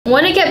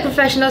Want to get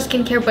professional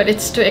skincare but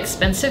it's too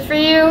expensive for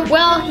you?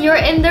 Well, you're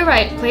in the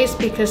right place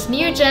because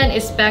Neogen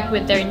is back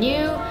with their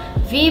new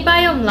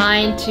V.Biome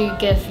line to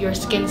give your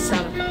skin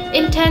some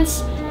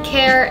intense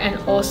care and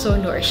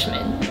also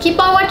nourishment.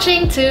 Keep on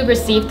watching to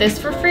receive this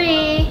for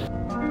free!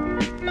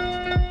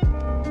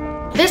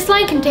 This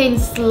line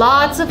contains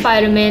lots of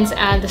vitamins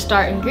and the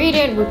star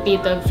ingredient would be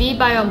the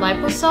V.Biome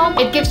liposome.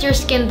 It gives your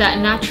skin that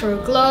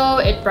natural glow,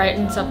 it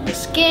brightens up the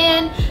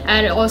skin,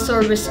 and it also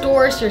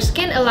restores your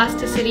skin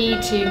elasticity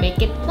to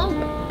make it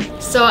plumper.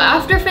 So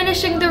after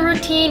finishing the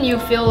routine, you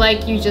feel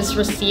like you just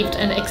received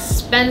an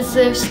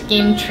expensive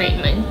skin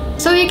treatment.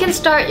 So you can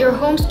start your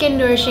home skin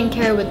nourishing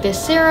care with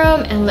this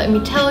serum, and let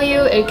me tell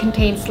you, it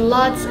contains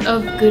lots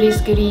of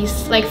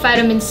goodies like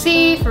vitamin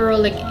C,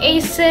 ferulic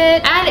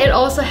acid, and it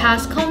also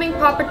has calming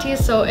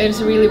properties, so it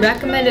is really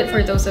recommended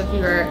for those of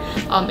you who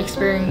are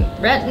experiencing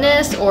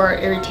redness or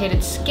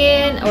irritated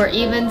skin or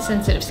even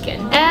sensitive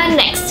skin. And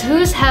next,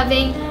 who's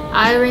having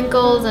eye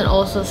wrinkles and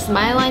also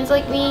smile lines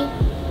like me?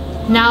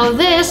 Now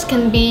this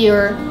can be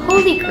your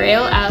holy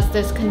grail as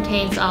this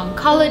contains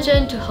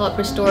collagen to help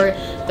restore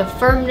the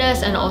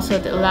firmness and also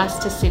the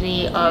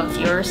elasticity of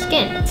your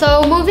skin.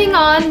 So moving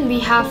on, we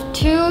have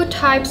two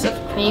types of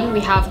cream. We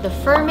have the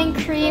firming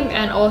cream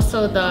and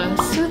also the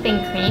soothing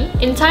cream.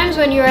 In times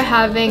when you are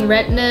having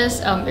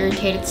redness,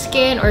 irritated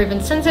skin or even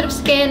sensitive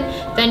skin,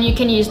 then you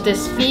can use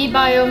this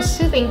V.Biome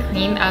soothing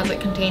cream as it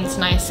contains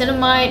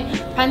niacinamide,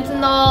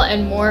 panthenol,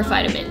 and more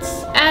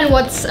vitamins. And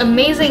what's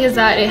amazing is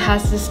that it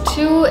has this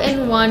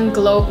 2-in-1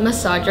 globe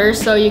massager,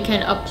 so you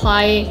can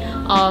apply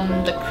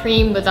the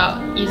cream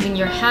without using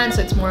your hands,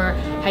 so it's more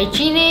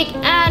hygienic,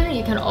 and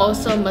you can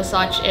also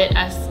massage it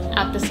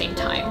at the same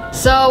time.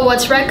 So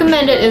what's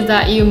recommended is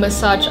that you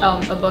massage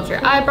above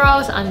your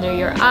eyebrows, under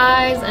your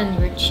eyes and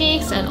your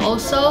cheeks, and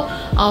also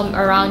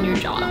around your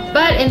jaw.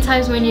 But in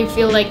times when you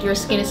feel like your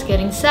skin is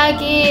getting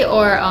saggy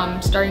or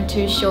starting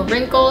to show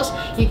wrinkles,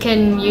 you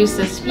can use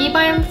this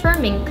V.Biome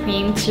firming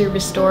cream to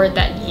restore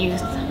that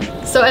youth.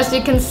 So as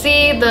you can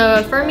see,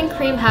 the firming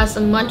cream has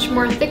a much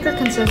more thicker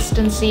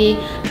consistency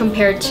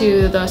compared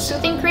to the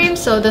soothing cream,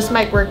 so this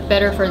might work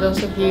better for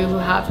those of you who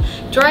have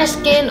dry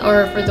skin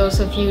or for those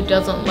of you who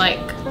doesn't like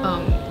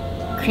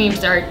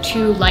creams that are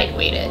too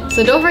lightweighted.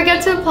 So don't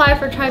forget to apply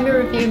for Try Me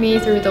Review Me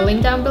through the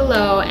link down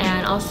below,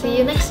 and I'll see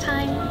you next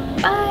time.